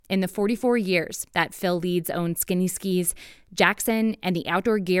In the 44 years that Phil Leeds owned Skinny Skis, Jackson and the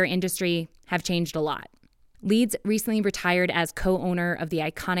outdoor gear industry have changed a lot. Leeds recently retired as co-owner of the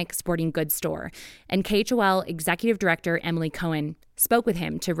iconic sporting goods store, and KHOL Executive Director Emily Cohen spoke with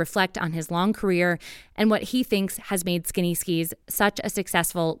him to reflect on his long career and what he thinks has made Skinny Skis such a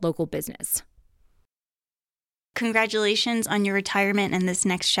successful local business. Congratulations on your retirement and this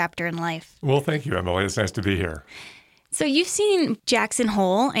next chapter in life. Well, thank you, Emily. It's nice to be here. So you've seen Jackson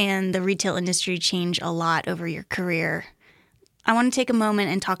Hole and the retail industry change a lot over your career. I want to take a moment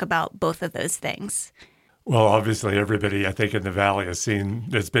and talk about both of those things. Well, obviously, everybody, I think, in the Valley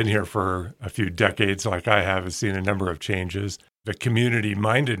that's been here for a few decades, like I have, has seen a number of changes. The community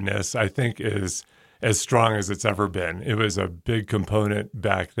mindedness, I think, is as strong as it's ever been. It was a big component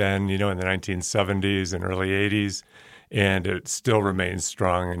back then, in the 1970s and early 80s, and it still remains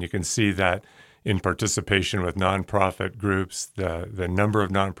strong. And you can see that in participation with nonprofit groups, the number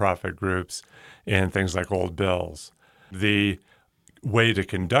of nonprofit groups, and things like Old Bills. The way to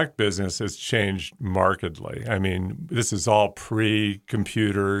conduct business has changed markedly. I mean, this is all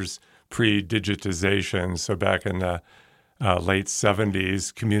pre-computers, pre-digitization. So back in the late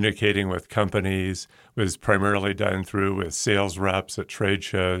 70s, communicating with companies was primarily done with sales reps at trade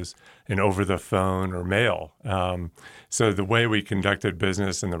shows and over the phone or mail. So the way we conducted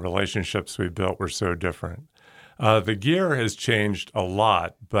business and the relationships we built were so different. The gear has changed a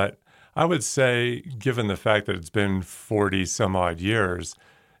lot, but I would say, given the fact that it's been 40 some odd years,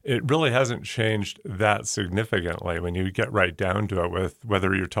 it really hasn't changed that significantly when you get right down to it, with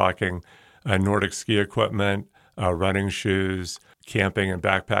whether you're talking Nordic ski equipment, running shoes, camping and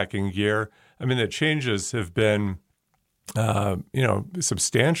backpacking gear. I mean, the changes have been,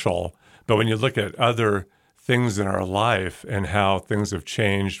 substantial. But when you look at other things in our life and how things have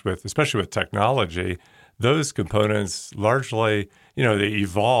changed especially with technology, those components largely, they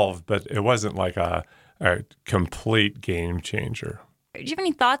evolved, but it wasn't like a complete game changer. Do you have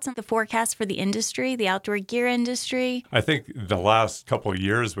any thoughts on the forecast for the industry, the outdoor gear industry? I think the last couple of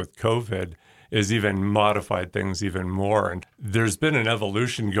years with COVID has even modified things even more. And there's been an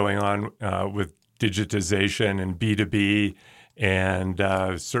evolution going on with digitization and B2B,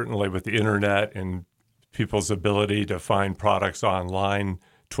 and certainly with the internet and people's ability to find products online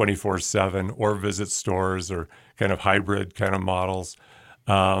 24/7 or visit stores or kind of hybrid kind of models.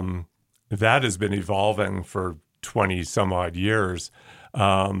 That has been evolving for 20 some odd years,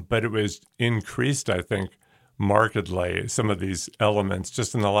 but it was increased, I think, markedly, some of these elements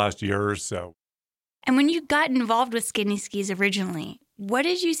just in the last year or so. And when you got involved with Skinny Skis originally, what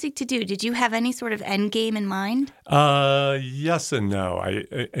did you seek to do? Did you have any sort of end game in mind? Yes and no.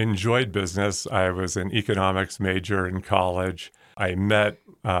 I enjoyed business. I was an economics major in college. I met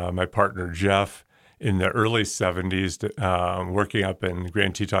my partner, Jeff, in the early 70s, working up in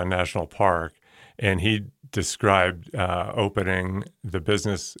Grand Teton National Park. And he described opening the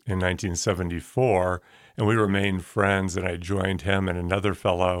business in 1974. And we remained friends, and I joined him and another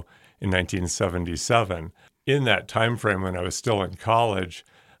fellow in 1977. In that time frame, when I was still in college,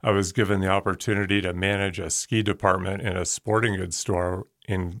 I was given the opportunity to manage a ski department in a sporting goods store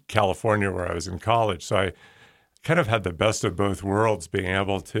in California where I was in college. So I kind of had the best of both worlds, being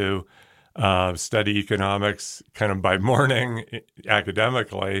able to study economics kind of by morning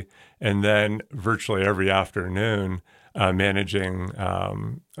academically, and then virtually every afternoon managing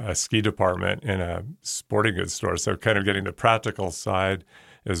a ski department in a sporting goods store. So kind of getting the practical side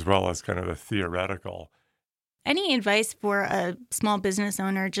as well as kind of the theoretical. Any advice for a small business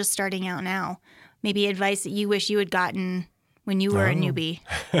owner just starting out now? Maybe advice that you wish you had gotten when you were a newbie?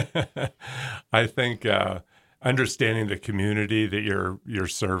 I think understanding the community that you're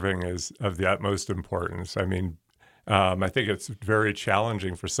serving is of the utmost importance. I mean, I think it's very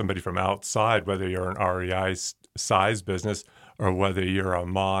challenging for somebody from outside, whether you're an REI size business or whether you're a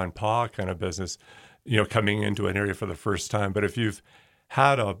ma and pa kind of business, coming into an area for the first time. But if you've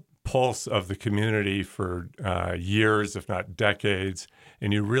had a pulse of the community for years, if not decades,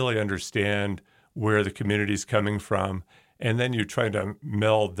 and you really understand where the community is coming from, and then you try to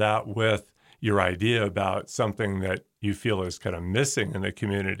meld that with your idea about something that you feel is kind of missing in the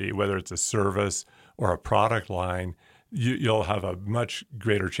community, whether it's a service or a product line, you'll have a much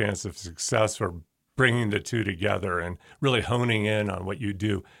greater chance of success for bringing the two together and really honing in on what you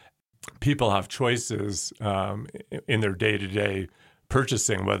do. People have choices in their day-to-day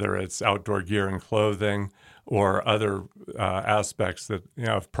purchasing, whether it's outdoor gear and clothing or other aspects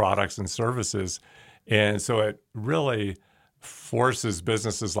of products and services. And so it really forces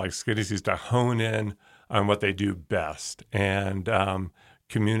businesses like Skinny Skis to hone in on what they do best and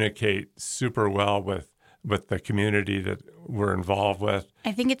communicate super well with with the community that we're involved with.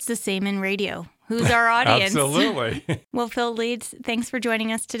 I think it's the same in radio. Who's our audience? Absolutely. Well, Phil Leeds, thanks for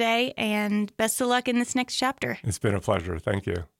joining us today, and best of luck in this next chapter. It's been a pleasure. Thank you.